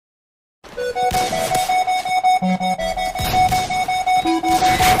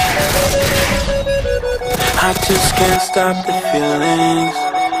I just can't stop the feelings,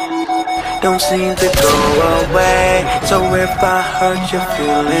 don't seem to go away. So if I hurt your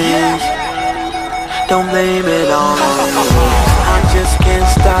feelings, don't blame it on me. I just can't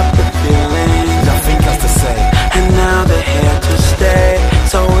stop the feelings, nothing else to say, and now they're here to stay.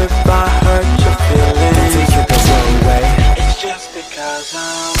 So if I hurt your feelings, don't take it the wrong way. it's just because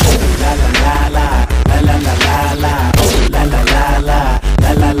I'm la la la la, la la la la la, la la la la,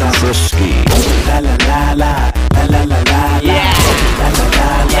 la la la. Frisky. La la la la, la la la la, Yeah. la la la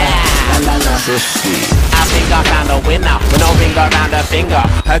la, la la la. Frisky. I think I found a winner with no ring around her finger.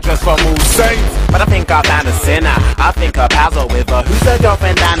 Her dress from all saints, but I think I found a sinner. I think a puzzle with her. Who's her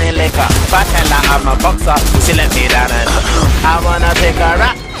girlfriend down in liquor? If I tell her I'm a boxer, she let me down and I wanna pick her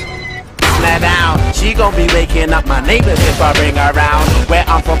up. Down. She gon' be waking up my neighbors if I bring her round. Where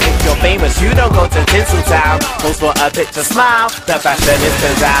I'm from, if you're famous, you don't go to Tinseltown. Pose for a picture, smile, the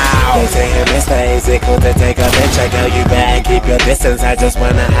fashionista out. They say it's physical to take a picture, girl, you better keep your distance, I just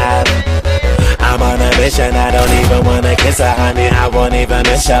wanna have. I'm on a mission, I don't even wanna kiss her, honey, I won't even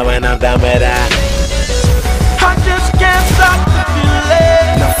miss her when I'm done with that. I just can't stop